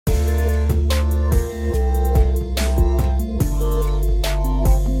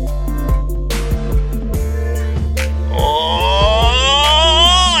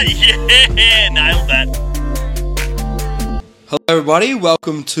Everybody,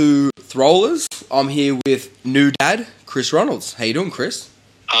 welcome to Throwlers. I'm here with new dad, Chris Ronalds. How you doing, Chris?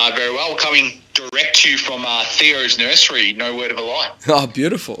 Very well. Coming direct to you from Theo's nursery. No word of a lie. Oh,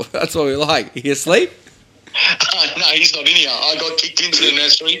 beautiful. That's what we like. You asleep? No, he's not in here. I got kicked into the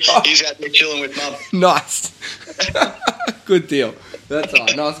nursery. He's out there chilling with Mum. Nice. Good deal. That's all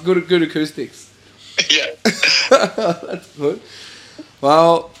right. Nice. Good acoustics. Yeah. That's good.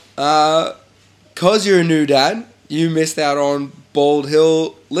 Well, because you're a new dad, you missed out on Bald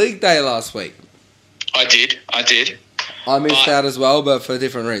Hill League Day last week. I did. I missed out as well, but for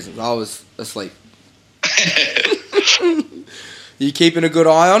different reasons. I was asleep. You keeping a good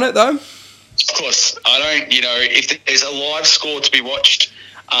eye on it, though? Of course. I don't, if there's a live score to be watched,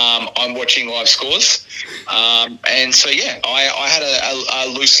 I'm watching live scores. And so, yeah, I had a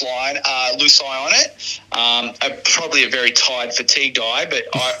loose eye on it. Probably a very tired, fatigued eye, but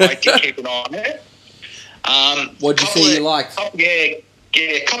I did keep an eye on it. What did you see you liked? Yeah,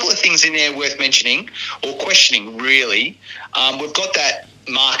 a couple of things in there worth mentioning or questioning, really. We've got that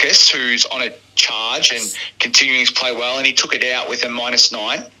Marcus who's on a charge and continuing to play well, and he took it out with a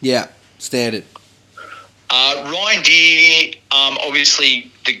 -9. Yeah, standard. Ryan Deere,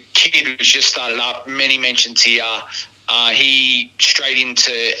 obviously the kid who's just started up, many mentions here. He straight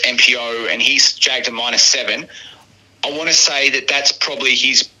into MPO and he's jagged a -7. I want to say that's probably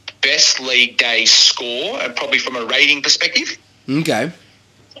his best league day score, and probably from a rating perspective. Okay.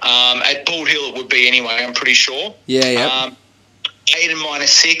 At Bald Hill it would be anyway, I'm pretty sure. Yeah. Aiden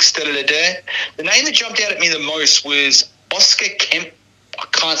 -6. The name that jumped out at me the most was Oscar Kemp. I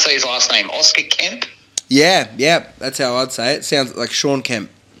can't say his last name. Oscar Kemp? Yeah, that's how I'd say it. Sounds like Sean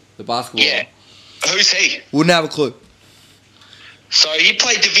Kemp, the basketball Yeah. player. Who's he? Wouldn't have a clue. So he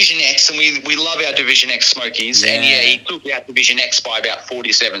played Division X, and we love our Division X Smokies. Yeah. And, he took out Division X by about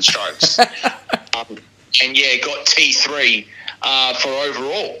 47 strokes. And, got T3 for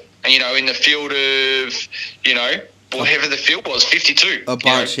overall. And, in the field of, whatever the field was, 52. A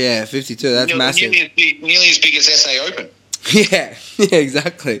bunch, 52. That's massive. Nearly as big as SA Open. Yeah,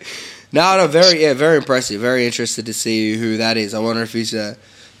 exactly. No, very impressive. Very interested to see who that is. I wonder if he's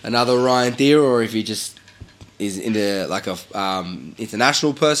another Ryan Deere or if he just is into like a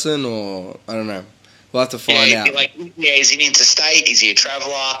international person, or I don't know. We'll have to find out. Is he interstate? Is he a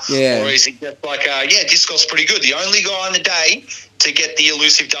traveller? Yeah. Or is he just like, disc golf's pretty good. The only guy on the day to get the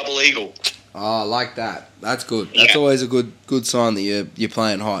elusive double eagle. Oh, I like that. That's good. That's always a good sign that you're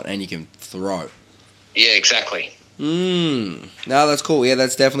playing hot and you can throw. Yeah, exactly. No, that's cool. Yeah,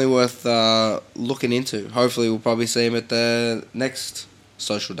 that's definitely worth looking into. Hopefully we'll probably see him at the next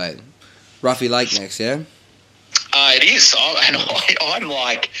social day. Ruffy Lake next, yeah? It is. I'm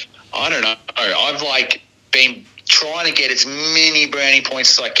like, I don't know. I've been trying to get as many brownie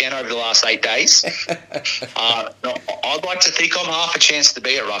points as I can over the last 8 days. I'd like to think I'm half a chance to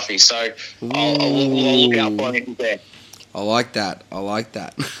be at Ruffy, so I'll look out for him there. I like that.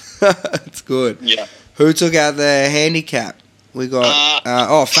 It's good. Yeah. Who took out the handicap? We got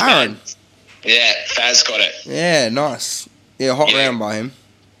Farron. Yeah, Faz got it. Yeah, nice. Yeah, hot round by him.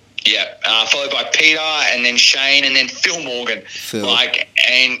 Yeah, followed by Peter, and then Shane, and then Phil Morgan. Phil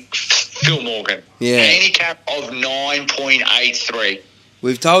Morgan. Yeah. Handicap of 9.83.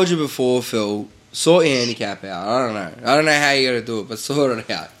 We've told you before, Phil. Sort your handicap out. I don't know how you got to do it, but sort it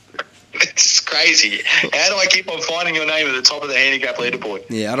out. It's crazy. How do I keep on finding your name at the top of the handicap leaderboard?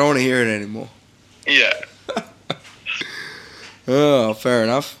 Yeah, I don't want to hear it anymore. Yeah. Oh, fair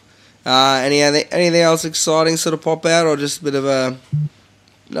enough. Anything else exciting sort of pop out, or just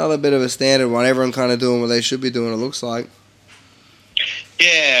another bit of a standard one? Everyone kind of doing what they should be doing, it looks like.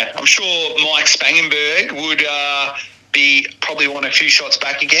 Yeah, I'm sure Mike Spangenberg would be probably want a few shots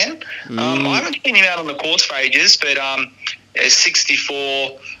back again. I haven't seen him out on the course for ages, but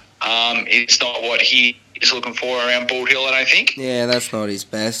 64 is not what he is looking for around Bald Hill, I don't think. Yeah, that's not his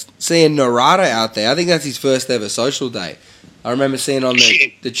best. Seeing Narada out there, I think that's his first ever social day. I remember seeing on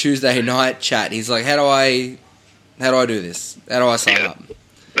the Tuesday night chat, he's like, how do I do this? How do I sign up?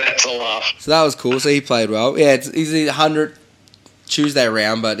 That's a laugh. So that was cool. So he played well. Yeah, he's the 100th Tuesday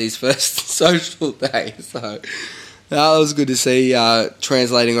round, but his first social day. So that was good to see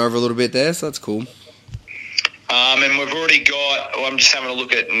translating over a little bit there. So that's cool. And we've already got, I'm just having a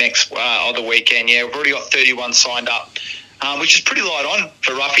look at next other weekend. Yeah, we've already got 31 signed up, which is pretty light on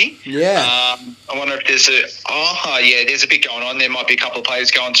for Ruffy. Yeah. I wonder if there's there's a bit going on. There might be a couple of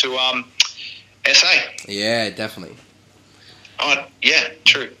players going to SA. Yeah, definitely. Oh, yeah,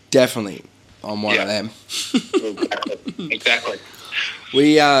 true. Definitely. I'm one of them. Exactly.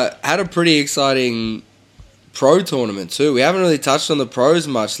 We had a pretty exciting pro tournament too. We haven't really touched on the pros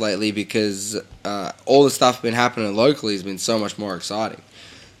much lately because all the stuff been happening locally has been so much more exciting.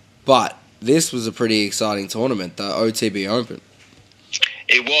 But this was a pretty exciting tournament, the OTB Open.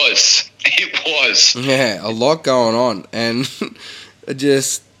 It was. Yeah, a lot going on, and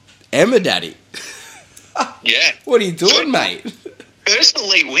just Emma Daddy. Yeah. What are you doing, mate? First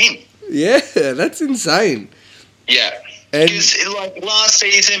elite win. Yeah, that's insane. Yeah. Because like last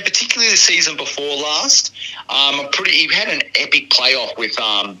season, particularly the season before last, he had an epic playoff with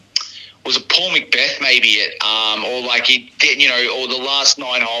was it Paul Macbeth maybe or like he did, or the last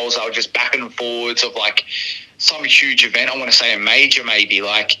 9 holes they were just back and forwards of like some huge event. I want to say a major maybe.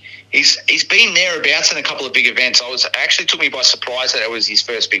 Like he's been thereabouts in a couple of big events. It actually took me by surprise that it was his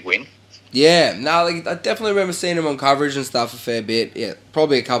first big win. Yeah, no, like I definitely remember seeing him on coverage and stuff a fair bit. Yeah,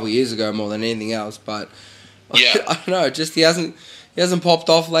 probably a couple of years ago more than anything else, but. Yeah, I don't know. Just he hasn't popped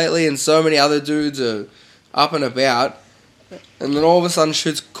off lately, and so many other dudes are up and about, and then all of a sudden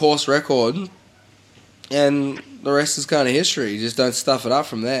shoots course record, and the rest is kind of history. You just don't stuff it up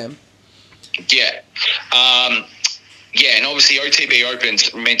from there. Yeah, and obviously OTB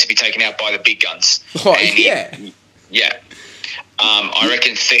Open's meant to be taken out by the big guns. Oh, and yeah. I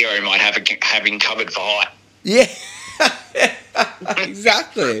reckon Theo might have him covered for height. Yeah,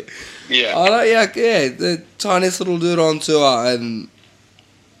 exactly. Yeah. The tiniest little dude on tour, and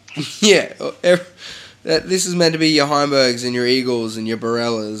this is meant to be your Heimbergs and your Eagles and your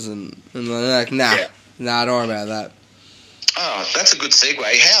Barellas, and like, nah, don't worry about that. Oh, that's a good segue.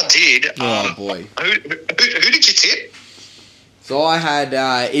 How did? Oh boy. Who did you tip? So I had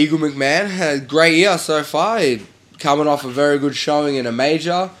Eagle McMahon. Had a great year so far. He'd coming off a very good showing in a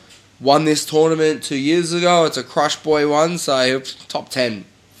major. Won this tournament 2 years ago. It's a Crush Boy one, so he was top 10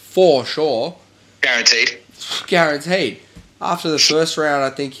 for sure. Guaranteed. After the first round, I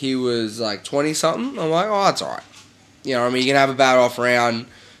think he was like 20-something. I'm like, oh, that's all right. You can have a bad off round.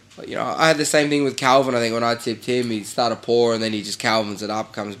 I had the same thing with Calvin. I think when I tipped him, he started poor, and then he just Calvins it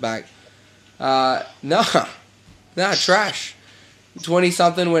up, comes back. Trash.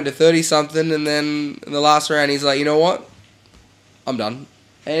 20-something, went to 30-something, and then in the last round, he's like, you know what? I'm done.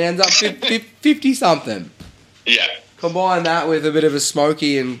 And he ends up 50-something. Yeah. Combine that with a bit of a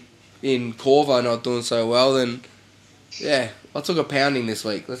smoky in Corvo not doing so well, then yeah, I took a pounding this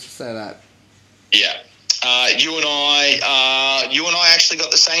week. Let's just say that. Yeah, you and I actually got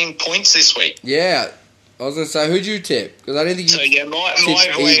the same points this week. Yeah, I was gonna say, who'd you tip? Because I didn't think you. So yeah, my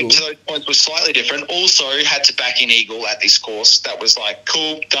way to those points was slightly different. Also, had to back in Eagle at this course. That was like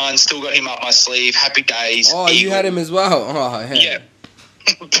cool, done. Still got him up my sleeve. Happy days. Oh, Eagle. You had him as well. Oh yeah.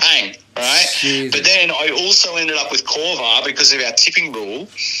 Bang, right? Jesus. But then I also ended up with Corva because of our tipping rule.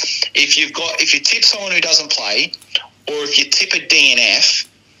 If you tip someone who doesn't play, or if you tip a DNF,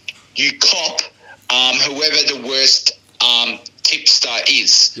 you cop whoever the worst tipster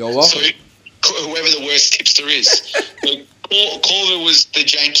is. You're welcome. So whoever the worst tipster is. So Corva was the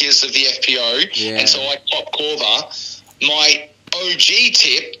jankiest of the FPO, and so I copped Corva. My OG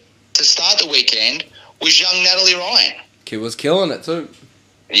tip to start the weekend was young Natalie Ryan. Kid was killing it too.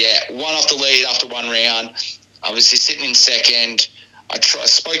 Yeah, one off the lead after one round. Obviously sitting in second. I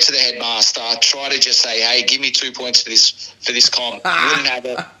spoke to the headmaster, tried to just say, hey, give me 2 points for this comp. Wouldn't have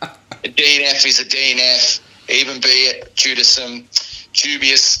it. A DNF is a DNF, even be it due to some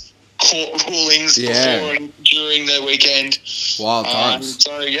dubious court rulings before and during the weekend. Wild times.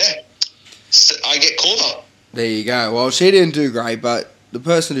 So I get Corva. There you go. Well, she didn't do great, but the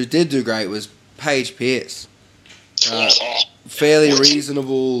person who did do great was Paige Pierce. Fairly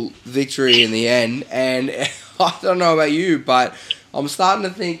reasonable victory in the end, and I don't know about you, but I'm starting to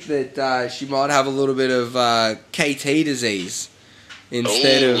think that she might have a little bit of KT disease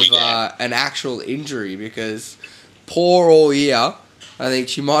instead of an actual injury, because poor all year. I think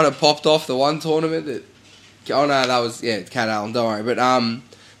she might have popped off the one tournament that... Oh, no, that was... Yeah, Cat Allen, don't worry. But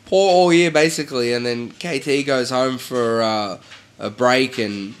poor all year, basically, and then KT goes home for a break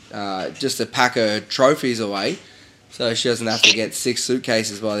and just to pack her trophies away, so she doesn't have to get 6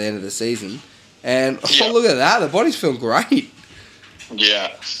 suitcases by the end of the season. And look at that, the body's feeling great.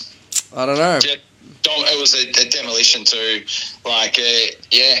 Yeah. I don't know. It was a demolition too. Like,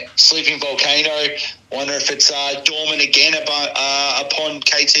 sleeping volcano. Wonder if it's dormant again upon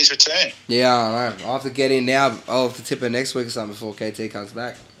KT's return. Yeah, I know. I'll have to get in now. I'll have to tip her next week or something before KT comes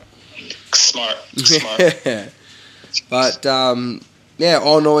back. Smart. But, on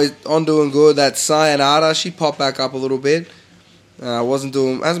doing good. That Sayonara, she popped back up a little bit.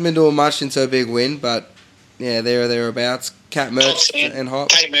 Hasn't been doing much since her big win, but yeah, thereabouts. Cat Merch and Hop.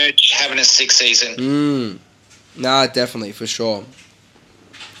 Cat Merch having a 6 season. Nah, definitely, for sure.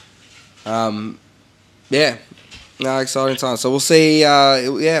 Yeah. No, exciting time. So we'll see.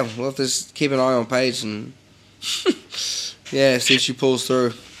 We'll have to just keep an eye on Paige and see if she pulls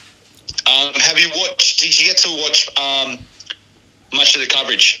through. Have you watched? Did you get to watch much of the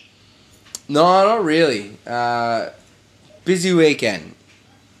coverage? No, not really. Busy weekend,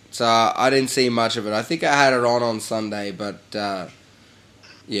 so I didn't see much of it. I think I had it on Sunday, but there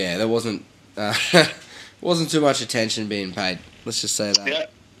wasn't wasn't too much attention being paid. Let's just say that. Yeah.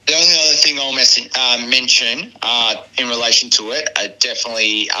 The only other thing I'll mention in relation to it,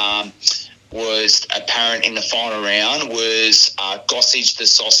 definitely was apparent in the final round, was Gossage the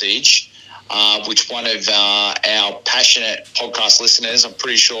Sausage, which one of our passionate podcast listeners, I'm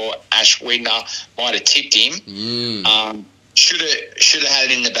pretty sure Ash Widner might have tipped him. Should have had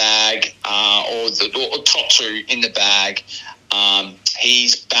it in the bag, or top two in the bag.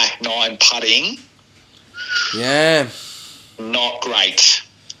 He's back 9 putting. Yeah. Not great.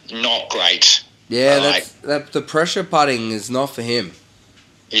 Yeah, the pressure putting is not for him.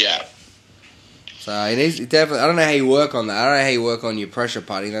 Yeah. So he needs definitely. I don't know how you work on that. I don't know how you work on your pressure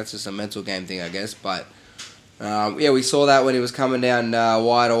putting. That's just a mental game thing, I guess. But we saw that when he was coming down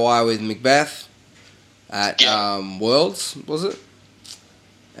wire to wire with Macbeth at Worlds, was it?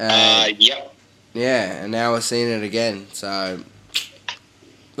 Yep. Yeah, and now we're seeing it again. So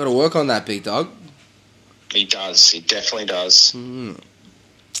got to work on that, big dog. He does. He definitely does.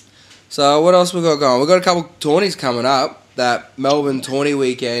 So what else we got going? We've got a couple tourneys coming up. That Melbourne tourney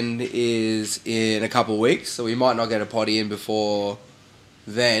weekend is in a couple of weeks, so we might not get a potty in before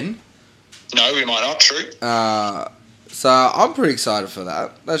then. No, we might not. True. So I'm pretty excited for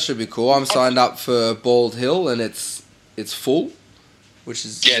that. That should be cool. I'm signed up for Bald Hill, and it's full, which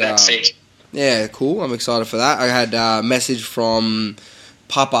is that's it. Yeah, cool. I'm excited for that. I had a message from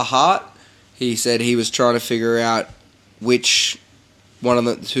Papa Hart. He said he was trying to figure out which one of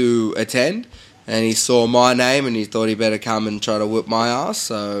them to attend, and he saw my name and he thought he better come and try to whip my ass.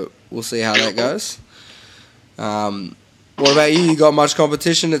 So we'll see how that goes. What about you? You got much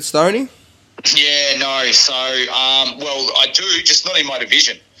competition at Stoney? Yeah, no. So, I do, just not in my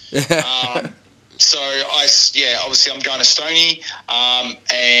division. So obviously I'm going to Stoney, and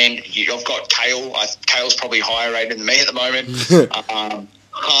I've got Kale. Kale's probably higher rated than me at the moment.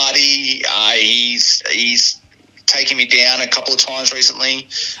 Hardy, he's taken me down a couple of times recently.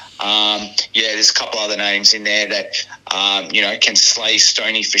 There's a couple other names in there that can slay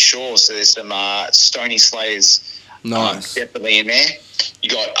Stoney for sure. So there's some Stoney slayers, nice, definitely in there. You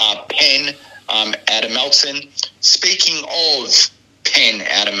got Penn out of Melton. Speaking of Penn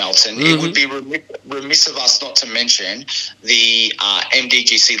out of Melton, it would be remiss of us not to mention the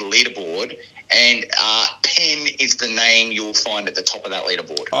MDGC leaderboard, and Penn is the name you'll find at the top of that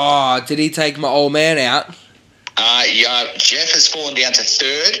leaderboard. Oh, did he take my old man out? Jeff has fallen down to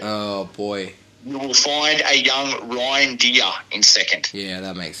third. Oh, boy. You will find a young Ryan Deere in second. Yeah,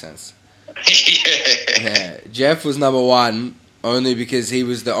 that makes sense. Yeah. Jeff was number one only because he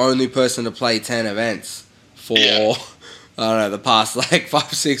was the only person to play 10 events for, I don't know, the past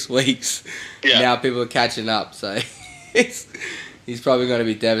 5-6 weeks. Yeah. Now people are catching up, so he's probably going to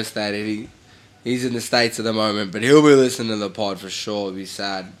be devastated. He's in the States at the moment, but he'll be listening to the pod for sure. He'll be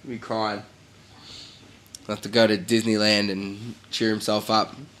sad. He'll be crying. He'll have to go to Disneyland and cheer himself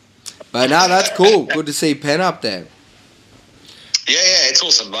up. But no, that's cool. Good to see Penn up there. Yeah, it's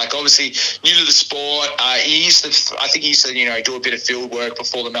awesome. Obviously, new to the sport. He used to, do a bit of field work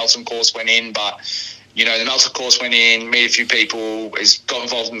before the Melton course went in. But, the Melton course went in, met a few people, has got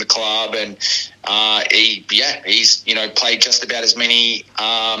involved in the club, and he's, played just about as many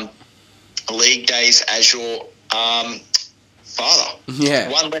league days as your father. Yeah.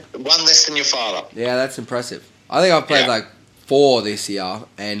 One less than your father. Yeah, that's impressive. I think I've played 4 this year,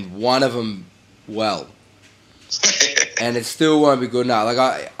 and one of them well. And it still won't be good enough.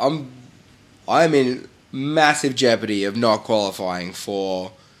 I'm in massive jeopardy of not qualifying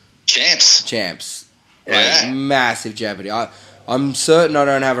for champs. Massive jeopardy. I'm certain I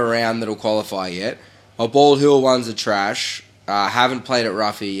don't have a round that'll qualify yet. My Bald Hill ones are trash. I haven't played at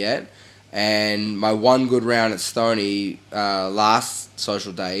Ruffy yet. And my one good round at Stoney last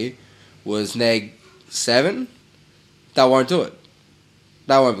social day was neg 7. That won't do it.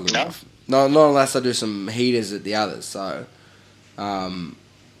 That won't be good enough. Not unless I do some heaters at the others. So, I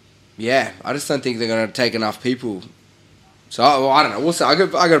just don't think they're going to take enough people. So, I don't know. We'll see. I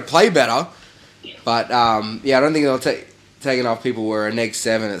got to play better. But, I don't think they'll take enough people where a neg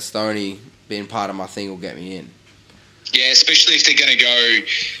 7 at Stoney being part of my thing will get me in. Yeah, especially if they're going to go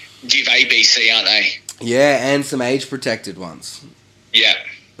Div ABC, aren't they? Yeah, and some age-protected ones. Yeah.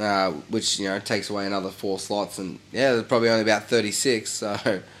 Which, takes away another 4 slots. And, there's probably only about 36,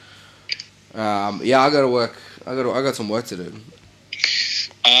 so... Yeah, I got to work. I got some work to do.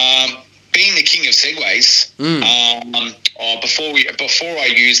 Being the king of segways, before I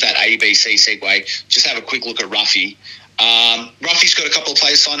use that ABC segue, just have a quick look at Ruffy. Ruffy's got a couple of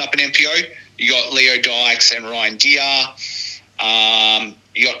players signed up in MPO. You got Leo Dykes and Ryan Deere.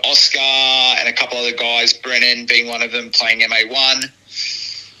 You got Oscar and a couple other guys, Brennan being one of them, playing MA1.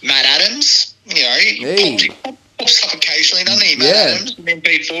 Matt Adams, he pops up occasionally, doesn't he? Matt Adams,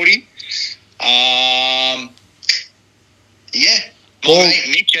 MP40.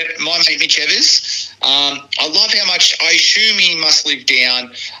 My mate Mitch Evers. I love how much. I assume he must live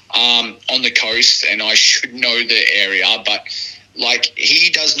down on the coast, and I should know the area, but he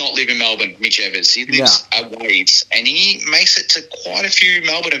does not live in Melbourne. Mitch Evers, he lives at Wades, and he makes it to quite a few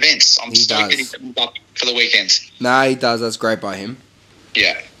Melbourne events. I'm stoked that he comes up for the weekends. Nah, he does. That's great by him.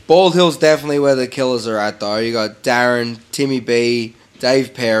 Yeah, Bald Hill's definitely where the killers are at, though. You got Darren, Timmy B,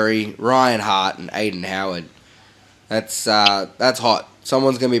 Dave Perry, Ryan Hart, and Aiden Howard. That's hot.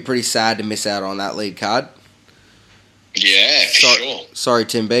 Someone's going to be pretty sad to miss out on that lead card. Yeah, for sure. Sorry,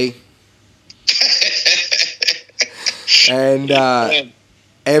 Tim B. And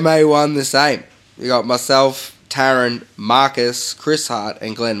MA1 the same. You got myself, Taryn, Marcus, Chris Hart,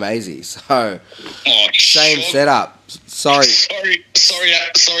 and Glenn Maisie. So, same setup. Sorry,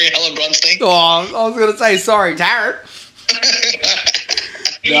 Alan Brunstein. Oh, I was going to say sorry, Taryn.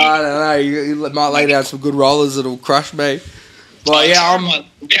 No. You might lay down some good rollers that'll crush me. But Cameron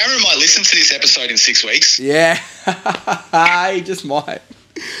might listen to this episode in 6 weeks. Yeah, he just might.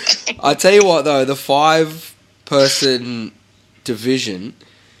 I tell you what, though, the 5-person division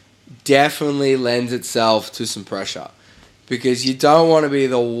definitely lends itself to some pressure because you don't want to be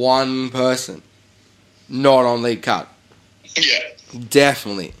the one person not on lead cut. Yeah,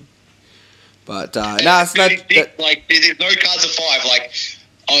 definitely. But it's not. There's no cards of 5.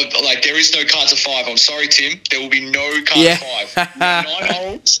 There is no cards of 5. I'm sorry, Tim. There will be no cards of 5. 9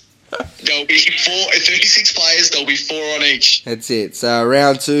 holes. There'll be 36 players. There'll be 4 on each. That's it. So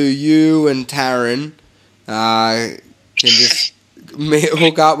round 2, you and Taryn can just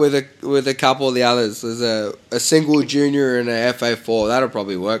hook up with a couple of the others. There's a single junior and a FA4. That'll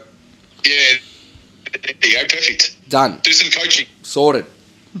probably work. Yeah. There you go. Perfect. Done. Do some coaching. Sorted.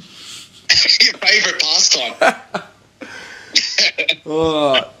 Your favourite pastime.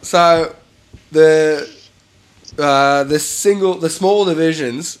 So the small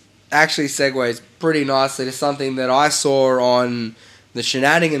divisions actually segues pretty nicely to something that I saw on the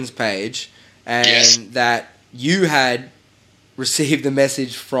Shenanigans page, and that you had received a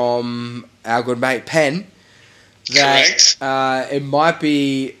message from our good mate Penn that it might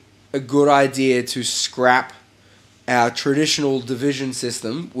be a good idea to scrap our traditional division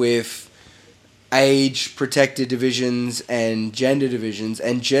system with age-protected divisions and gender divisions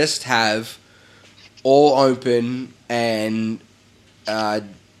and just have all open and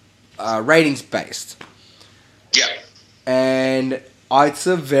ratings-based. Yeah. And it's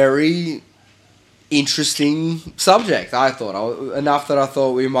a very interesting subject, I thought. Enough that I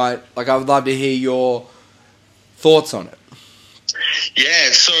thought we might... I would love to hear your thoughts on it.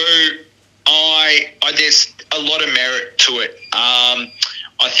 Yeah, so there's a lot of merit to it.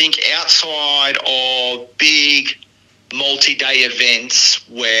 I think outside of big multi-day events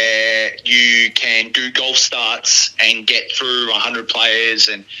where you can do golf starts and get through 100 players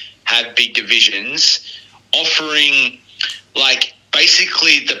and have big divisions, offering,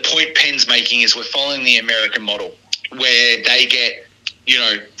 basically the point Penn's making is we're following the American model where they get,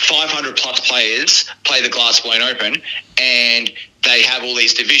 500 plus players play the Glass Blown Open and they have all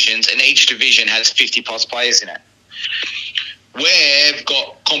these divisions and each division has 50 plus players in it. We've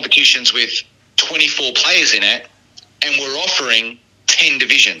got competitions with 24 players in it, and we're offering 10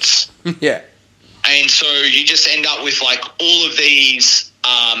 divisions. Yeah. And so you just end up with, all of these,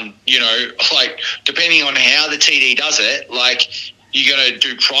 depending on how the TD does it, you're going to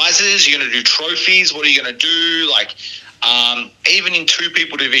do prizes, you're going to do trophies, what are you going to do? Even in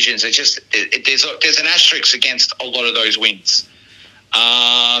 2-people divisions, there's an asterisk against a lot of those wins.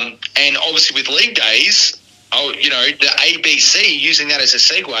 And obviously with league days... the ABC, using that as a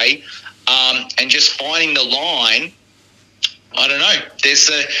segue, and just finding the line, I don't know.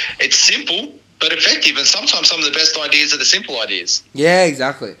 It's simple but effective, and sometimes some of the best ideas are the simple ideas. Yeah,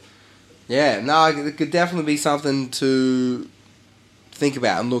 exactly. Yeah, no, it could definitely be something to think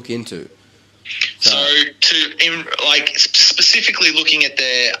about and look into. So specifically looking at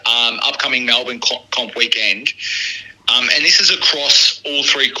the upcoming Melbourne comp weekend. And this is across all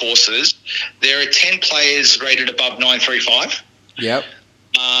 3 courses. There are 10 players rated above 935. Yep.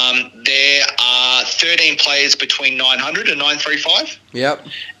 There are 13 players between 900 and 935. Yep.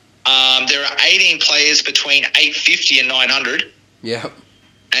 There are 18 players between 850 and 900. Yep.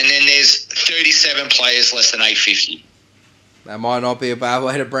 And then there's 37 players less than 850. That might not be a bad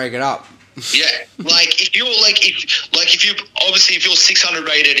way to break it up. Yeah, if you're 600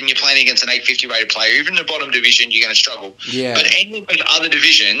 rated and you're playing against an 850 rated player, even in the bottom division, you're going to struggle. Yeah. But any of those other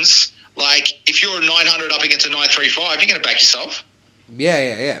divisions, if you're a 900 up against a 935, you're going to back yourself.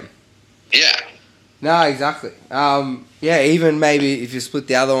 Yeah. Yeah. No, exactly. Even maybe if you split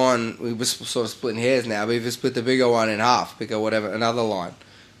the other one, we were sort of splitting hairs now, but if you split the bigger one in half, pick another line.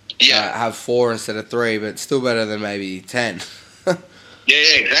 Yeah. Have 4 instead of 3, but still better than maybe 10.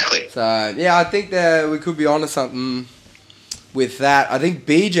 Yeah, exactly. So, I think that we could be onto something with that. I think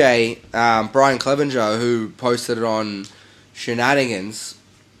BJ, Brian Clevenger, who posted it on Shenanigans,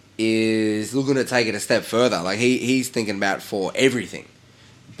 is looking to take it a step further. He's thinking about for everything.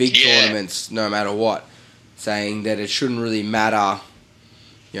 Big tournaments, no matter what. Saying that it shouldn't really matter,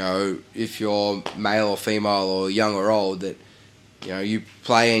 if you're male or female or young or old, that, you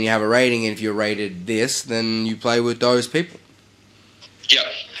play and you have a rating, and if you're rated this, then you play with those people. Yep.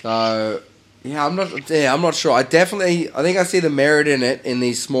 So, I'm not sure. I think I see the merit in it in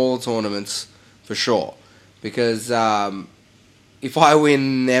these smaller tournaments for sure. Because if I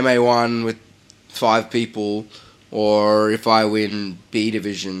win MA1 with 5 people, or if I win B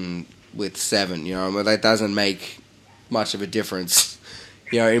division with 7, that doesn't make much of a difference,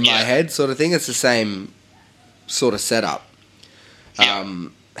 in my head sort of thing. It's the same sort of setup. Yeah.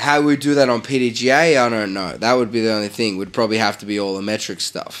 How we do that on PDGA, I don't know. That would be the only thing. Would probably have to be all the metric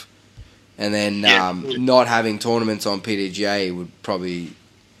stuff. And then not having tournaments on PDGA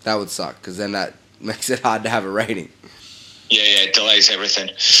that would suck, because then that makes it hard to have a rating. Yeah, it delays everything.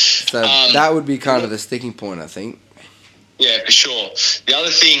 So that would be kind of the sticking point, I think. Yeah, for sure. The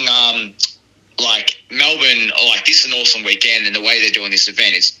other thing, Melbourne, this is an awesome weekend, and the way they're doing this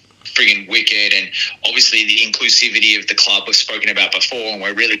event is friggin' wicked, and obviously the inclusivity of the club we've spoken about before, and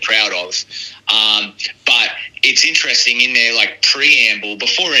we're really proud of. But it's interesting in their preamble,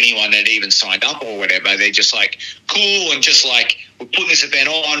 before anyone had even signed up or whatever, they're just cool, and just we're putting this event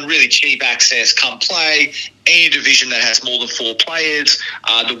on, really cheap access, come play. Any division that has more than 4 players,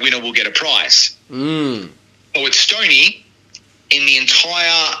 the winner will get a prize. So at Stoney, in the entire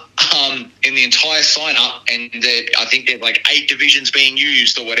sign up, and I think there's 8 divisions being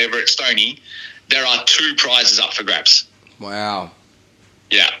used or whatever at Stoney, there are 2 prizes up for grabs. Wow.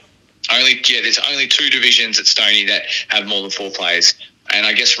 Yeah. There's only 2 divisions at Stoney that have more than 4 players. And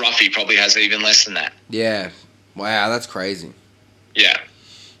I guess Ruffy probably has even less than that. Yeah. Wow, that's crazy. Yeah.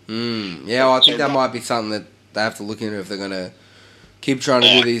 Yeah, well, I think that might be something that they have to look into if they're going to keep trying to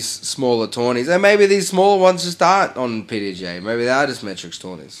do these smaller tourneys. And maybe these smaller ones just aren't on PDJ. Maybe they are just metrics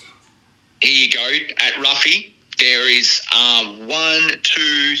tourneys. Here you go. At Ruffy, there is 1,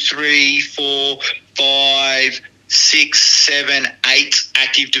 2, 3, 4, 5, 6, 7, 8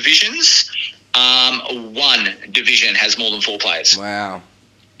 active divisions. 1 division has more than 4 players. Wow.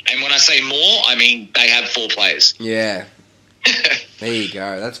 And when I say more, I mean they have 4 players. Yeah. There you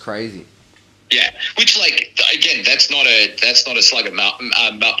go. That's crazy. Yeah, which again, that's not a slug at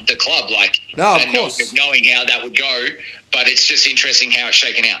the club. No, of course, knowing how that would go, but it's just interesting how it's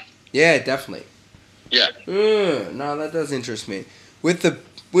shaken out. Yeah, definitely. Yeah. No, that does interest me. With the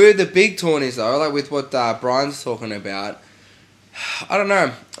big tourneys though, with what Brian's talking about, I don't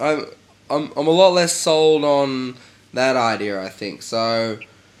know. I'm a lot less sold on that idea. I think so.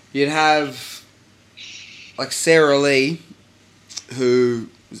 You'd have Sarah Lee, who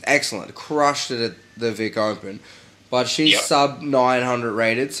was excellent, crushed it at the Vic Open, but she's sub 900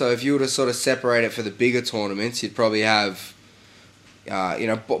 rated. So if you were to sort of separate it for the bigger tournaments, you'd probably have, by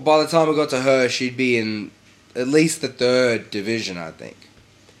the time we got to her, she'd be in at least the 3rd division, I think.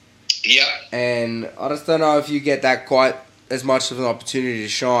 Yeah. And I just don't know if you get that quite as much of an opportunity to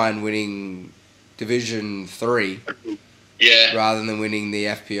shine winning Division 3, rather than winning the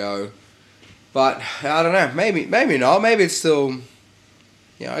FPO. But I don't know. Maybe not. Maybe it's still.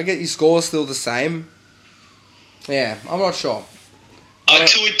 I get your score still the same. Yeah, I'm not sure.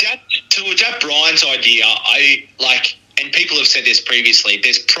 To adapt Brian's idea, and people have said this previously,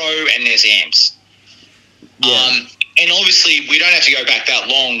 there's pro and there's AMS. Yeah. And obviously, we don't have to go back that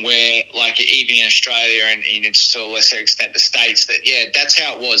long where, even in Australia and to a lesser extent the States, that's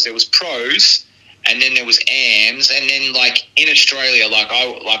how it was. There was pros, and then there was AMS, and then, in Australia,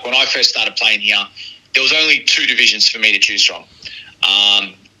 when I first started playing here, there was only 2 divisions for me to choose from.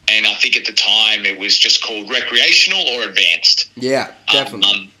 And I think at the time it was just called recreational or advanced. Yeah,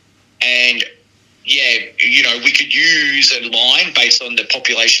 definitely. And we could use a line based on the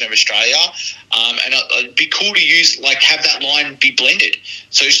population of Australia, and it'd be cool to have that line be blended.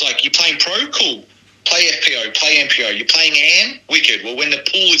 So it's like you're playing pro, cool. Play FPO, play MPO. You're playing AN, wicked. Well, when the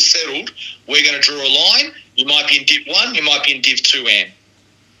pool is settled, we're going to draw a line. You might be in Div 1, you might be in Div 2 AN.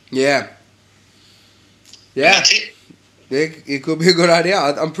 Yeah. And that's it. It could be a good idea.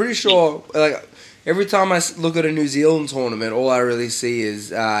 I'm pretty sure, every time I look at a New Zealand tournament, all I really see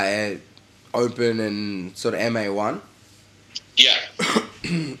is Open and sort of MA1. Yeah.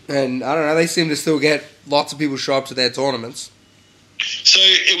 And I don't know, they seem to still get lots of people show up to their tournaments. So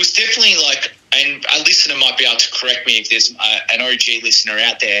it was definitely and a listener might be able to correct me if there's an OG listener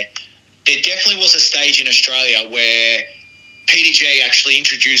out there, there definitely was a stage in Australia where PDG actually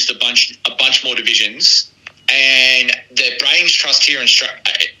introduced a bunch more divisions, and the Brains Trust here in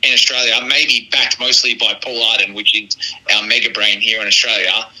Australia, maybe backed mostly by Paul Arden, which is our mega brain here in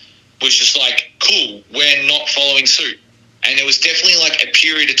Australia, was just like, cool, we're not following suit. And there was definitely a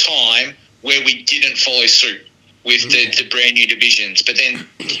period of time where we didn't follow suit with the brand new divisions. But then,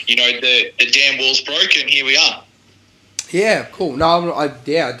 the damn walls broke, and here we are. Yeah, cool. No, I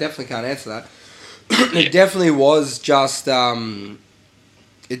definitely can't answer that. It definitely was just MA4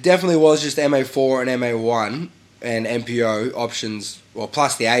 and MA1 and MPO options, well,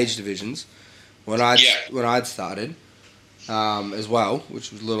 plus the age divisions when I'd started as well,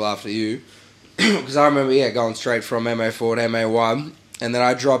 which was a little after you. Because I remember, going straight from MA4 to MA1, and then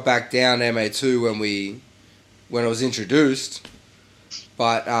I dropped back down to MA2 when it was introduced.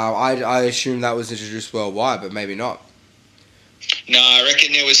 But I assume that was introduced worldwide, but maybe not. No, I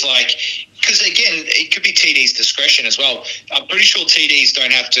reckon there was because again, it could be TD's discretion as well. I'm pretty sure TDs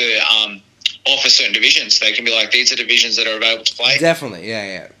don't have to offer certain divisions. They can be these are divisions that are available to play. Definitely,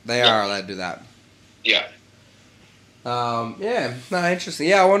 yeah. They are allowed to do that. Yeah. Interesting.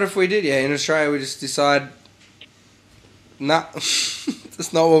 Yeah, I wonder if we did. Yeah, in Australia we just decide, nah,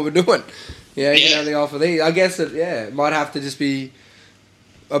 that's not what we're doing. Yeah, you can only offer these. I guess it might have to just be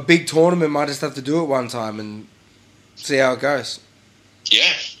a big tournament. Might just have to do it one time and see how it goes.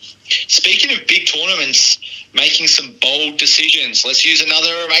 Yeah. Speaking of big tournaments, making some bold decisions. Let's use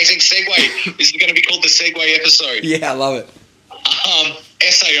another amazing segue. This is going to be called the Segway episode. Yeah, I love it.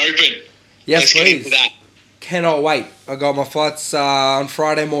 SA Open. Yes, Let's please. get into that. Cannot wait. I got my flights on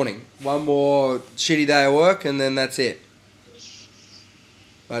Friday morning. One more shitty day of work, and then that's it.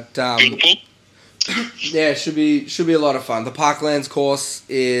 But Beautiful. Yeah, should be a lot of fun. The Parklands course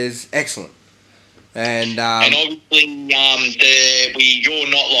is excellent, and obviously your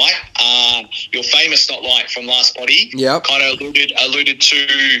not light, your famous not light from last potty, kind of alluded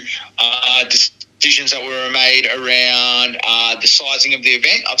to decisions that were made around the sizing of the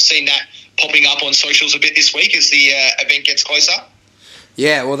event. I've seen that popping up on socials a bit this week as the event gets closer.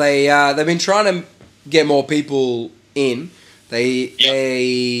 Yeah, well, they've been trying to get more people in.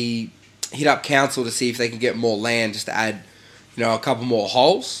 They hit up council to see if they can get more land just to add, a couple more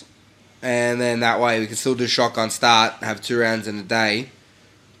holes, and then that way we can still do shotgun start, have 2 rounds in a day,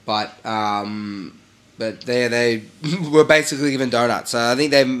 but they were basically given donuts. So I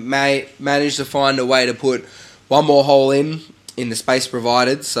think they may manage to find a way to put one more hole in the space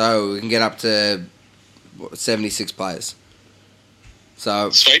provided, so we can get up to 76 players. So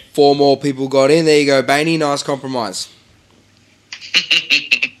Sweet. 4 more people got in. There you go, Bainey. Nice compromise.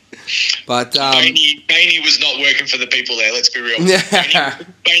 But Bainey was not working for the people there. Let's be real.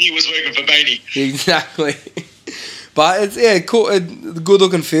 Bainey was working for Bainey. Exactly. But it's cool. A good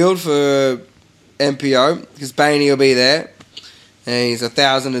looking field for MPO because Bainey will be there, and he's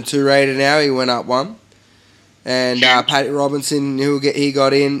 1,002 rated now. He went up 1. And Paddy Robinson, he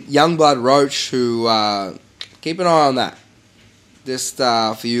got in. Youngblood Roach, who keep an eye on that. Just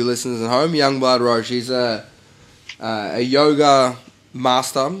for you listeners at home, Youngblood Roach. He's a yoga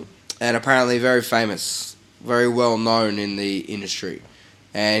master and apparently very famous, very well known in the industry.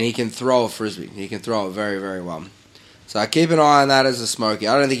 And he can throw a frisbee. He can throw it very, very well. So keep an eye on that as a smoky.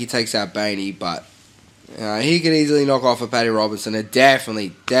 I don't think he takes out Bainey, but he could easily knock off a Paddy Robinson. It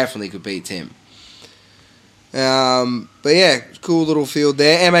definitely could beat him. But yeah, cool little field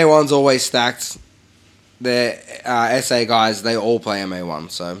there. MA1's always stacked. The SA guys, they all play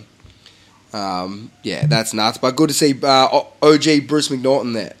MA1, so that's nuts. But good to see OG Bruce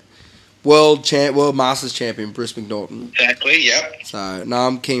McNaughton there. World Masters champion Bruce McNaughton. Exactly, yep. So, no,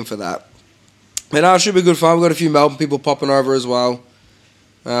 I'm keen for that. But no, it should be good fun. We've got a few Melbourne people popping over as well,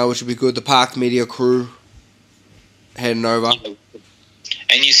 which will be good. The Park Media crew heading over.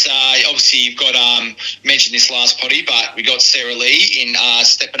 And you say, obviously, you've got, mentioned this last potty, but we got Sarah Lee in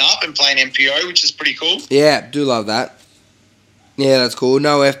stepping up and playing MPO, which is pretty cool. Yeah, do love that. Yeah, that's cool.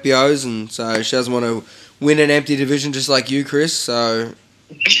 No FBOs, and so she doesn't want to win an empty division just like you, Chris. So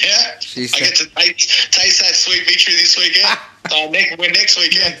yeah, I get to taste that sweet victory this weekend. Next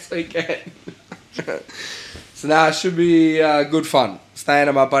weekend. Next weekend. So now it should be good fun. Staying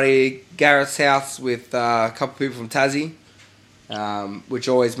at my buddy Garrett's house with a couple of people from Tassie, which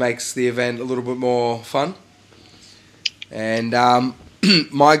always makes the event a little bit more fun. And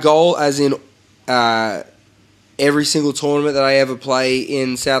my goal, as in every single tournament that I ever play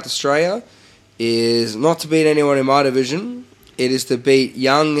in South Australia, is not to beat anyone in my division. It is to beat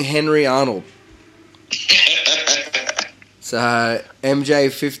young Henry Arnold. So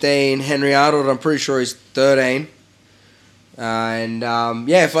MJ 15, Henry Arnold, I'm pretty sure he's 13. And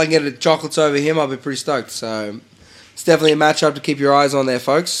if I can get the chocolates over him, I'll be pretty stoked. So it's definitely a matchup to keep your eyes on there,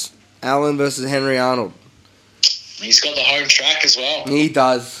 folks. Alan versus Henry Arnold. He's got the home track as well. He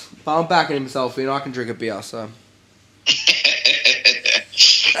does. But I'm backing himself in. I can drink a beer, so.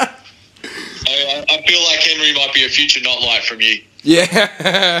 I feel like Henry might be a future not light from you.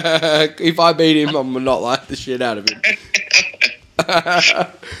 Yeah. If I beat him, I'm going to not like the shit out of him.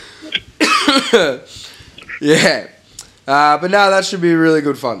 Yeah. But no, that should be really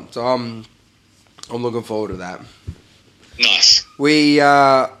good fun. So I'm looking forward to that. Nice.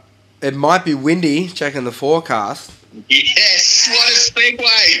 It might be windy, checking the forecast. Yes, what a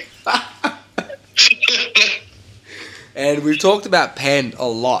segue. And we've talked about Penn a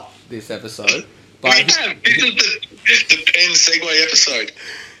lot this episode. But This is the Penn segue episode.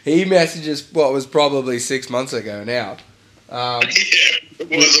 He messages what was probably 6 months ago now. Yeah, it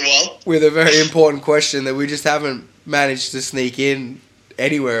was a while. With a very important question that we just haven't managed to sneak in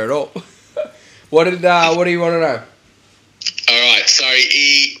anywhere at all. What do you want to know? All right, so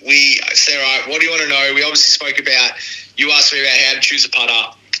Sarah, what do you want to know? We obviously spoke about, you asked me about how to choose a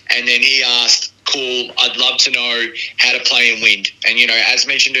putter, and then he asked, cool, I'd love to know how to play in wind. And, as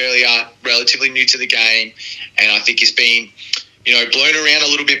mentioned earlier, relatively new to the game, and I think he's been, blown around a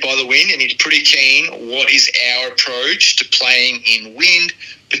little bit by the wind, and he's pretty keen. What is our approach to playing in wind,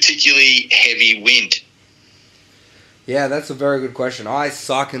 particularly heavy wind? Yeah, that's a very good question. I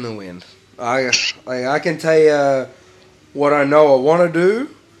suck in the wind. I can tell you what I know I want to do,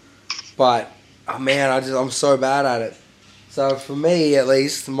 but I'm so bad at it. So for me, at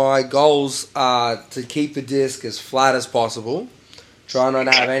least, my goals are to keep the disc as flat as possible. Try not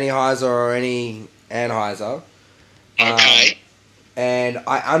to have any hyzer or any anhyzer. Okay. And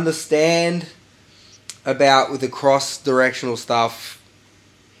I understand about with the cross-directional stuff,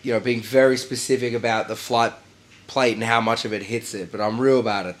 being very specific about the flight plate and how much of it hits it. But I'm real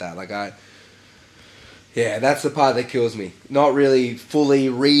bad at that. That's the part that kills me. Not really fully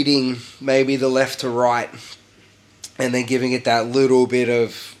reading maybe the left to right and then giving it that little bit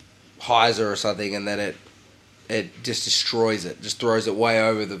of hyzer or something, and then it just destroys it. Just throws it way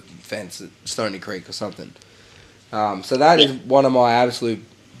over the fence at Stony Creek or something. So that is one of my absolute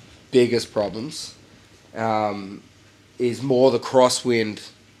biggest problems. Is more the crosswind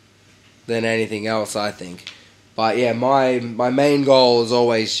than anything else, I think. But yeah, my main goal is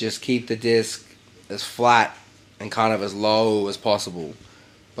always just keep the disc as flat and kind of as low as possible.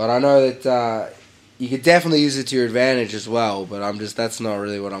 But I know that you could definitely use it to your advantage as well, but that's not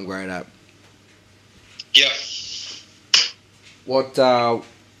really what I'm great at. Yep.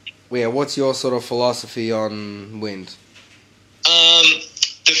 What's your sort of philosophy on wind?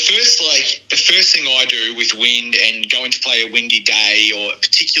 The first thing I do with wind and going to play a windy day, or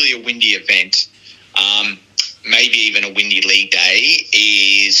particularly a windy event, maybe even a windy league day,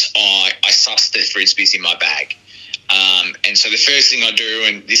 is I suss the frisbees in my bag. And so the first thing I do,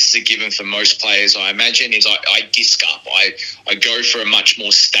 and this is a given for most players, I imagine, is I disc up. I go for a much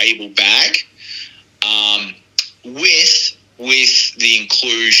more stable bag, with the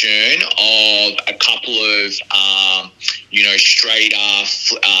inclusion of a couple of, straighter,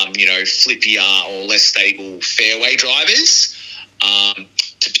 flippier or less stable fairway drivers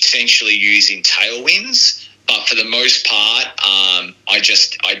to potentially use in tailwinds. But for the most part, I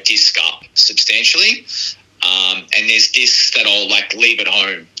disc up substantially. And there's discs that I'll leave at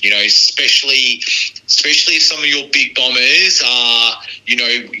home, especially if some of your big bombers are,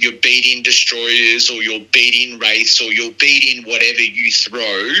 you're beating destroyers or you're beating wraiths or you're beating whatever you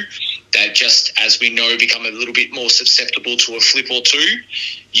throw that just, as we know, become a little bit more susceptible to a flip or two.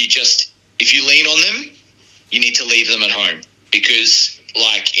 If you lean on them, you need to leave them at home because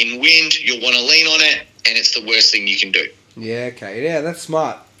in wind, you'll want to lean on it and it's the worst thing you can do. Yeah, okay. Yeah, that's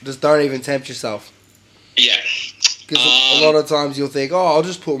smart. Just don't even tempt yourself. Yeah. Because a lot of times you'll think, I'll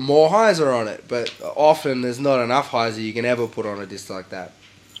just put more hyzer on it. But often there's not enough hyzer you can ever put on a disc like that.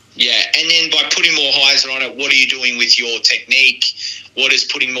 Yeah, and then by putting more hyzer on it, what are you doing with your technique? What is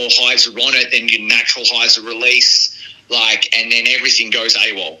putting more hyzer on it than your natural hyzer release? And then everything goes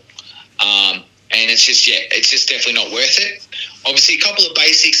AWOL. And it's just definitely not worth it. Obviously, a couple of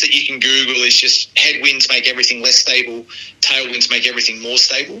basics that you can Google is just headwinds make everything less stable, tailwinds make everything more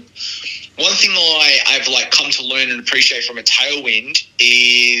stable. One thing I've come to learn and appreciate from a tailwind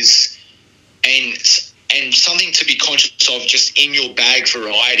is, and something to be conscious of just in your bag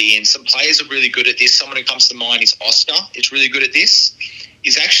variety, and some players are really good at this. Someone who comes to mind is Oscar. It's really good at this,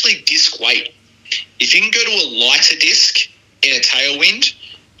 is actually disc weight. If you can go to a lighter disc in a tailwind,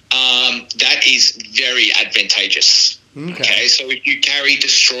 that is very advantageous. Okay, so if you carry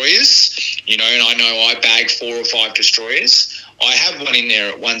destroyers, and I know I bag 4 or 5 destroyers, I have one in there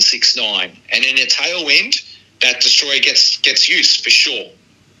at 169, and in a tailwind, that destroyer gets used for sure.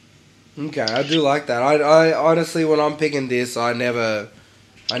 Okay, I do like that. I honestly, when I'm picking this, I never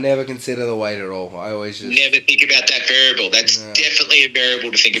consider the weight at all. I always just never think about that variable. That's definitely a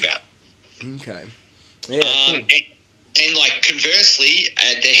variable to think about. Okay. Yeah. Cool. And conversely,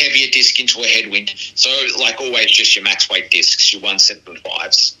 add the heavier disc into a headwind. So always, just your max weight discs, your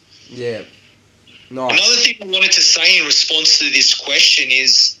 175s. Yeah. Nice. Another thing I wanted to say in response to this question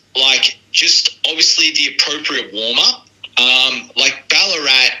is just obviously the appropriate warm up.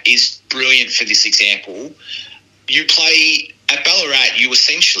 Ballarat is brilliant for this example. You play at Ballarat, you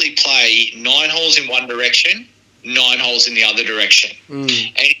essentially play 9 holes in one direction, 9 holes in the other direction. And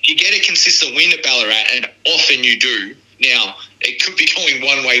if you get a consistent wind at Ballarat, and often you do, now it could be going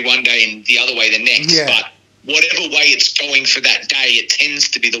one way one day and the other way the next, but whatever way it's going for that day, it tends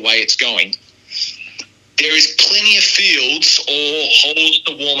to be the way it's going. There is plenty of fields or holes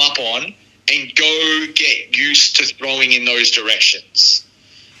to warm up on, and go get used to throwing in those directions.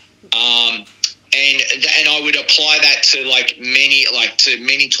 And I would apply that to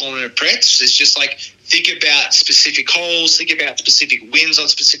many tournament preps. It's just think about specific holes, think about specific wins on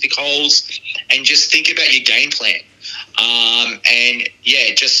specific holes, and just think about your game plan. And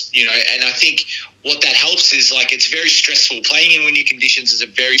I think what that helps is it's very stressful. Playing in windy conditions is a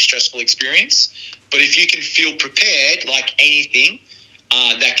very stressful experience. But if you can feel prepared, like anything,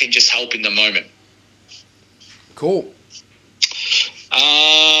 that can just help in the moment. Cool.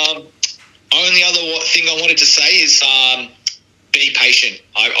 Only other thing I wanted to say is be patient.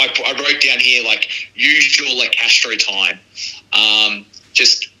 I wrote down here use your Castro time.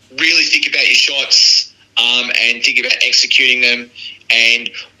 Just really think about your shots and think about executing them. And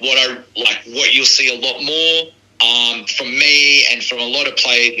what you'll see a lot more from me and from a lot of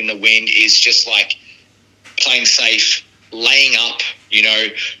players in the wind is just playing safe, laying up. You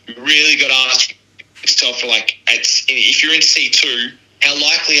really got to ask yourself if you're in C2, how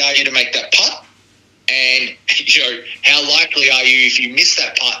likely are you to make that putt? And, how likely are you, if you miss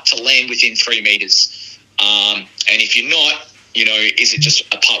that putt, to land within 3 meters? And if you're not, is it just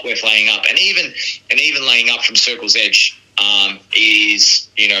a putt worth laying up? And even laying up from circle's edge is,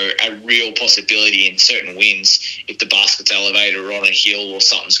 a real possibility in certain winds if the basket's elevated or on a hill or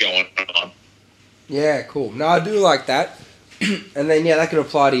something's going on. Yeah, cool. No, I do like that. And then, that could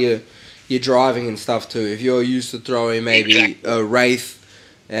apply to your driving and stuff too. If you're used to throwing maybe a Wraith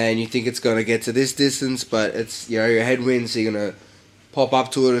and you think it's going to get to this distance, but it's, your headwind, so you're going to pop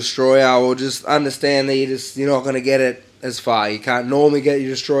up to a destroyer, or just understand that you're not going to get it as far. You can't normally get your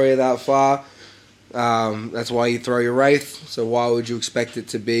destroyer that far. That's why you throw your Wraith. So why would you expect it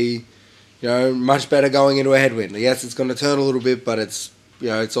to be, much better going into a headwind? Yes, it's going to turn a little bit, but it's,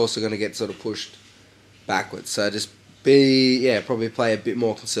 it's also going to get sort of pushed backwards. So just probably play a bit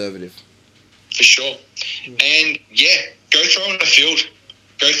more conservative. For sure. And, go throw in a field.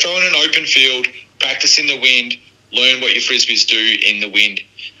 Go throw in an open field, practice in the wind, learn what your Frisbees do in the wind.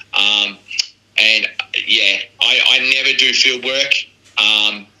 I never do field work,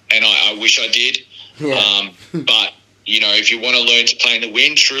 and I wish I did. Yeah. But, if you want to learn to play in the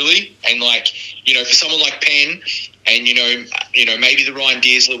wind, truly, and for someone like Penn, and maybe the Ryan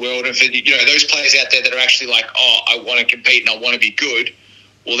Deers of the world, and for those players out there that are actually I want to compete and I want to be good,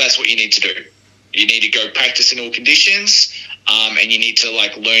 well, that's what you need to do. You need to go practice in all conditions, and you need to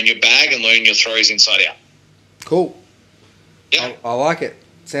learn your bag and learn your throws inside out. Cool. Yeah, I like it.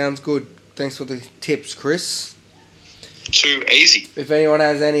 Sounds good. Thanks for the tips, Chris. Too easy. If anyone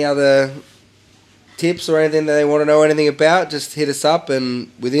has any other tips or anything that they want to know anything about, just hit us up,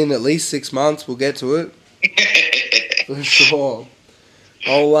 and within at least 6 months we'll get to it. For sure.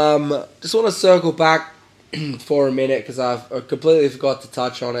 I'll just want to circle back for a minute because I completely forgot to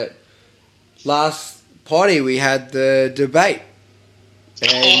touch on it. Last potty we had the debate.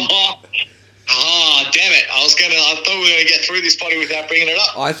 And Oh, damn it. I thought we were going to get through this potty without bringing it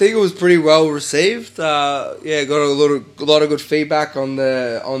up. I think it was pretty well received. Got a lot of good feedback on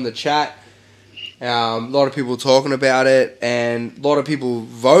the chat. A lot of people talking about it, and a lot of people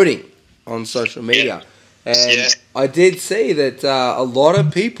voting on social media. Yeah. And I did see that a lot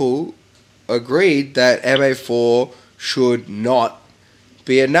of people agreed that MA4 should not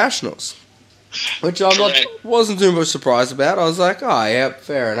be at Nationals, which wasn't too much surprised about. I was like, oh, yeah,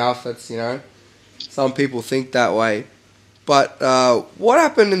 fair enough. That's, some people think that way. But what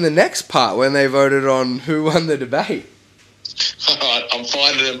happened in the next part when they voted on who won the debate? All right, I'm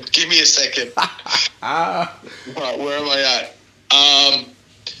finding them. Give me a second. All right, where am I at?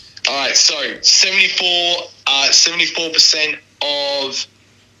 All right, so 74% of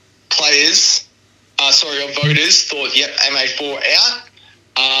players, of voters thought, yep, MA4 out.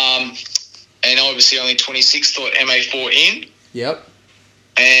 And obviously only 26 thought MA4 in. Yep.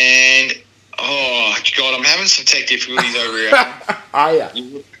 And, oh, God, I'm having some tech difficulties over here. Are ya?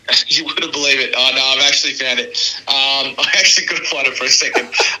 You wouldn't believe it. Oh, no, I've actually found it. I actually couldn't find it for a second.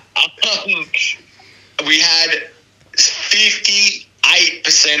 We had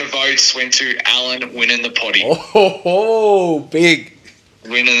 58% of votes went to Alan winning the potty. Oh, big.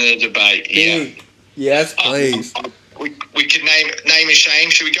 Winning the debate, big. Yeah. Yes, please. We could name and shame.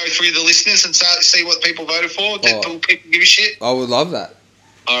 Should we go through the listeners and see what people voted for? Did people give a shit? I would love that.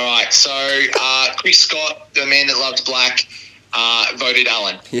 All right, so Chris Scott, the man that loves black, voted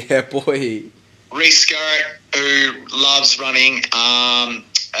Alan. Yeah, boy. Reece Scarrett, who loves running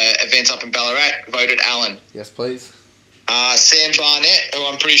events up in Ballarat, voted Alan. Yes, please. Sam Barnett, who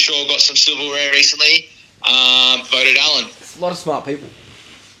I'm pretty sure got some silverware recently, voted Alan. There's a lot of smart people.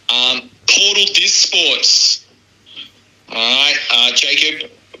 Portal Disc Sports. All right, Jacob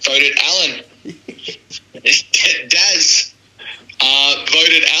voted Alan. Daz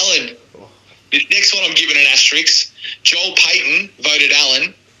voted Alan. This next one I'm giving an asterisk. Joel Payton voted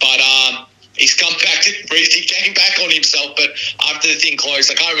Alan, but he's come back. He came back on himself, but after the thing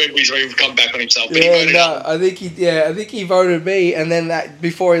closed, I can't remember if he's come back on himself. But he voted Alan. I think he voted me, and then that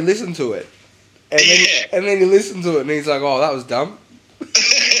before he listened to it, and then he listened to it, and he's like, "Oh, that was dumb."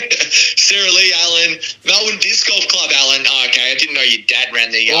 Sarah Lee Allen, Melbourne Disc Golf Club Allen. Oh, okay, I didn't know your dad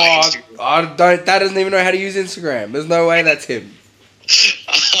ran the Instagram. Dad doesn't even know how to use Instagram. There's no way that's him.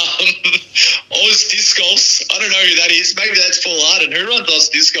 Oz Disc Golf. I don't know who that is. Maybe that's Paul Arden. Who runs Oz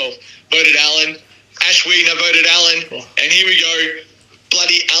Disc Golf? Voted Allen. Ash Wiener voted Allen. Oh. And here we go.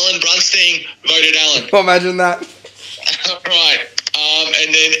 Bloody Alan Brunstein voted Allen. Imagine that. Right.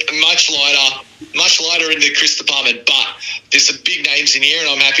 And then much lighter in the Chris department, but there's some big names in here, and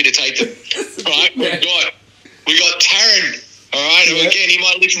I'm happy to take them. Right, we got Taryn. All right, yep. Again, he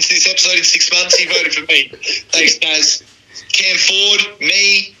might listen to this episode in 6 months. He voted for me. Thanks, Daz. Cam Ford,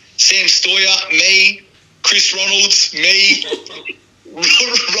 me. Sam Stoyer, me. Chris Ronalds, me.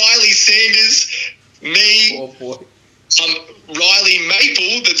 Riley Sanders, me. Oh boy. Riley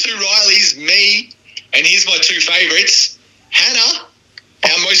Maple, the two Rileys, me. And here's my two favourites. Hannah,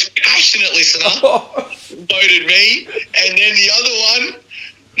 our most passionate listener, voted me. And then the other one,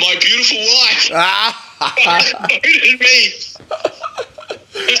 my beautiful wife, voted me.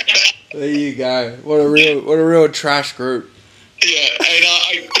 There you go. What a real trash group. Yeah, and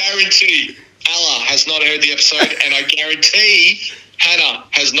I guarantee Ella has not heard the episode, and I guarantee Hannah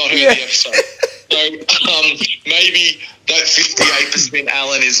has not heard the episode. So maybe that 58%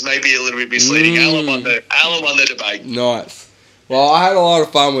 Alan is maybe a little bit misleading. Alan won the debate. Nice. Well, I had a lot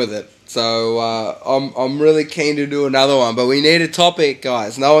of fun with it, so I'm really keen to do another one. But we need a topic,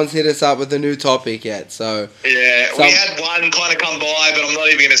 guys. No one's hit us up with a new topic yet. So yeah, we had one kind of come by, but I'm not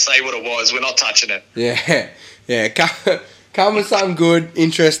even going to say what it was. We're not touching it. Yeah. Come with something good,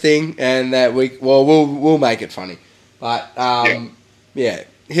 interesting, and that we'll make it funny. But yeah,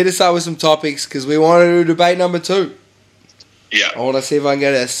 hit us up with some topics because we want to do debate number 2. Yeah, I want to see if I can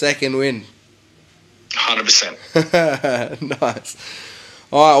get a second win. 100%. Nice.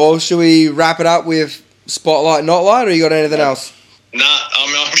 All right, well, should we wrap it up with Spotlight, Not Light, or you got anything else? Nah,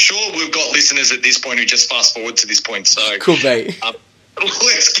 I'm sure we've got listeners at this point who just fast forward to this point. So could be.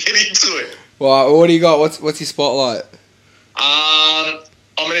 Let's get into it. Well, what do you got? What's your Spotlight? I'm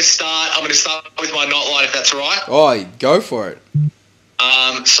gonna start with my Not Light, if that's all right. Oh, go for it.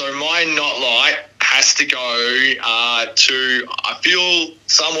 So my Not Light has to go to. I feel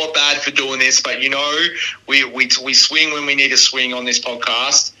somewhat bad for doing this, but we swing when we need to swing on this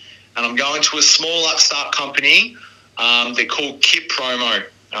podcast, and I'm going to a small upstart company. They're called Kit Promo.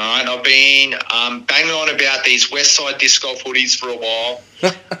 All right, I've been banging on about these Westside Disc Golf hoodies for a while,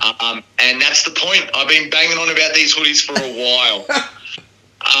 and that's the point. I've been banging on about these hoodies for a while.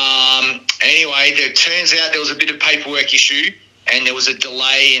 Anyway, it turns out there was a bit of paperwork issue and there was a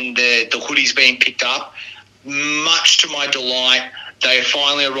delay in the hoodies being picked up. Much to my delight, they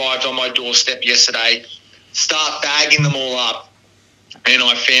finally arrived on my doorstep yesterday. Start bagging them all up, and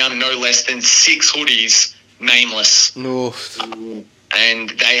I found no less than 6 hoodies nameless. Oof. And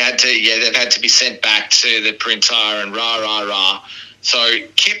they've had to be sent back to the printer and rah. So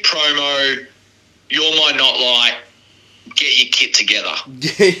kit promo, you're my not like, get your kit together.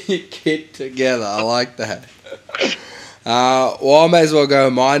 Get your kit together. I like that. Well, I may as well go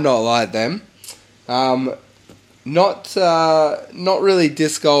mine not like them. Not really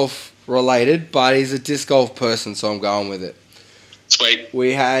disc golf related, but he's a disc golf person, so I'm going with it. Sweet.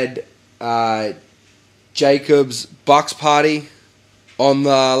 We had Jacob's Bucks party on the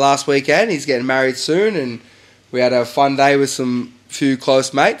last weekend. He's getting married soon, and we had a fun day with few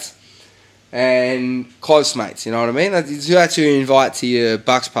close mates. And close mates, you know what I mean? That's who you invite to your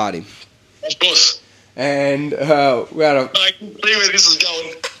Bucks party. Of course. And we had I can see where this is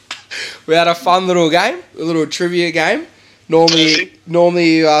going. We had a fun little game, a little trivia game.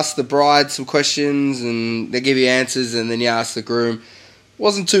 Normally you ask the bride some questions and they give you answers, and then you ask the groom.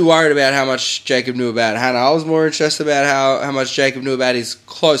 Wasn't too worried about how much Jacob knew about Hannah. I was more interested about how much Jacob knew about his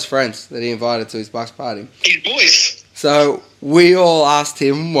close friends that he invited to his Bucks party. His boys. So we all asked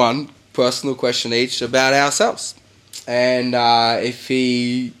him one personal question each about ourselves. And if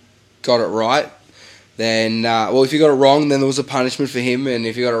he got it right, then... if he got it wrong, then there was a punishment for him. And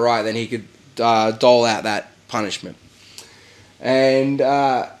if he got it right, then he could dole out that punishment. And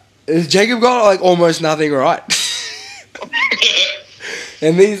Jacob got almost nothing right.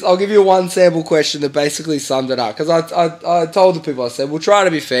 And I'll give you one sample question that basically summed it up. Because I told the people, I said, we'll try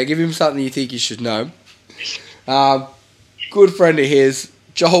to be fair. Give him something you think you should know. Good friend of his,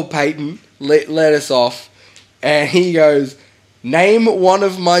 Joel Payton, let us off. And he goes, name one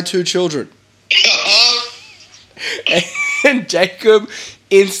of my 2 children. And Jacob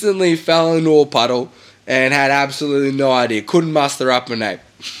instantly fell into a puddle and had absolutely no idea. Couldn't muster up a name.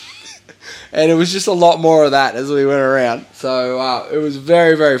 And it was just a lot more of that as we went around. So it was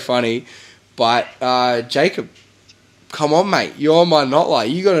very, very funny. But Jacob, come on, mate. You're my not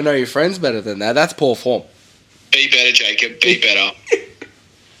like. You got to know your friends better than that. That's poor form. Be better, Jacob. Be better.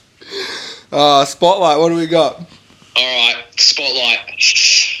 Spotlight. What do we got? All right, Spotlight.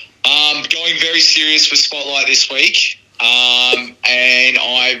 Going very serious with Spotlight this week. And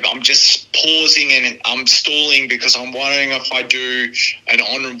I'm just pausing and I'm stalling because I'm wondering if I do an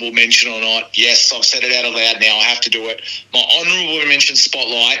honourable mention or not. Yes, I've said it out loud now. I have to do it. My honourable mention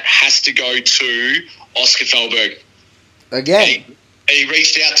Spotlight has to go to Oscar Felberg. Again. He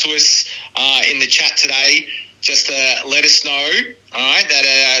reached out to us in the chat today just to let us know, all right,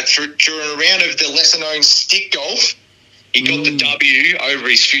 that during a round of the lesser-known stick golf, he got the W over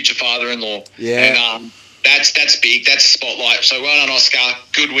his future father-in-law. Yeah. And that's big. That's a spotlight. So well done, Oscar.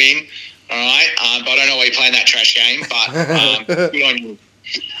 Good win. All right. But I don't know why you're playing that trash game, but good on you.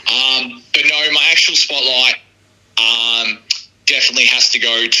 But no, my actual spotlight definitely has to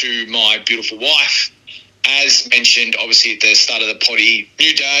go to my beautiful wife. As mentioned, obviously, at the start of the potty,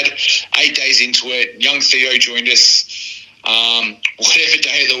 new dad, 8 days into it, young Theo joined us, whatever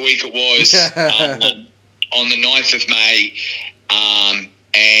day of the week it was, on the 9th of May,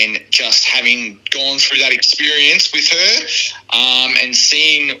 and just having gone through that experience with her and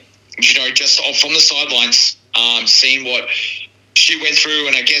seeing, just from the sidelines, seeing what she went through,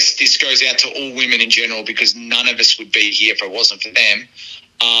 and I guess this goes out to all women in general because none of us would be here if it wasn't for them.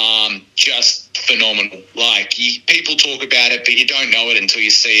 Just phenomenal. People talk about it, but you don't know it until you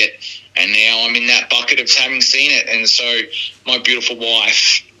see it. And now I'm in that bucket of having seen it. And so my beautiful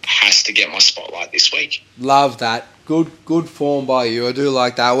wife has to get my spotlight this week. Love that. Good form by you. I do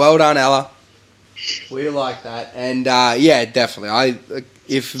like that. Well done, Ella. We like that. And, yeah, definitely.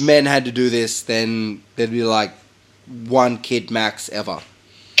 If men had to do this, then there'd be one kid max ever.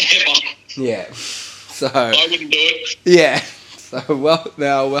 Ever. Yeah. So I wouldn't do it. Yeah. So,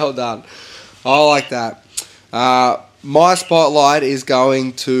 well done. I like that. My spotlight is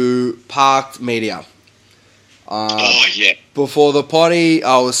going to Parked Media. Yeah. Before the potty,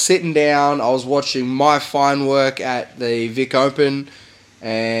 I was sitting down. I was watching my fine work at the Vic Open,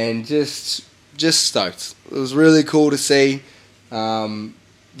 and just stoked. It was really cool to see.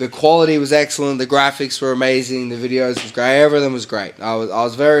 The quality was excellent. The graphics were amazing. The videos was great. Everything was great. I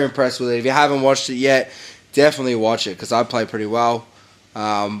was very impressed with it. If you haven't watched it yet, definitely watch it because I play pretty well.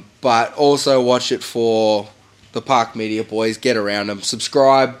 But also watch it for the Park Media boys. Get around them.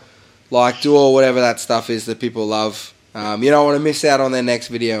 Subscribe, do all whatever that stuff is that people love. You don't want to miss out on their next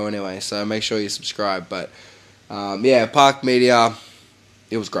video anyway, so make sure you subscribe. But, yeah, Park Media,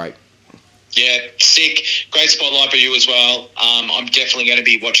 it was great. Yeah, sick. Great spotlight for you as well. I'm definitely going to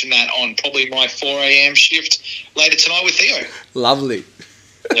be watching that on probably my 4 a.m. shift later tonight with Theo. Lovely.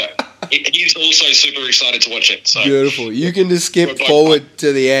 Yeah. He's also super excited to watch it. So Beautiful. You can just skip forward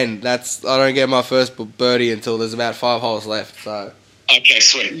to the end. I don't get my first birdie until there's about 5 holes left. So okay,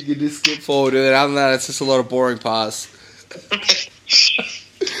 sweet. you can just skip forward to it. Other than that, it's just a lot of boring pars.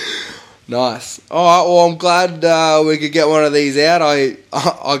 Nice. All right. Well, I'm glad we could get one of these out. I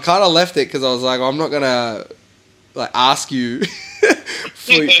kind of left it because I was like, I'm not gonna ask you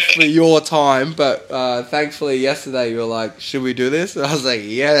for your time, but thankfully yesterday you were like, should we do this? And I was like,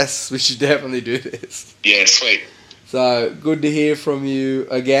 yes, we should definitely do this. Yeah, sweet. So good to hear from you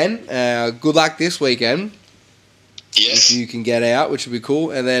again. Good luck this weekend. Yes. If you can get out, which would be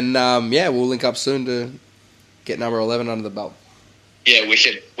cool. And then we'll link up soon to get number 11 under the belt. Yeah,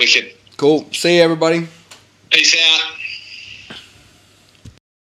 wicked. Cool. See you, everybody. Peace out.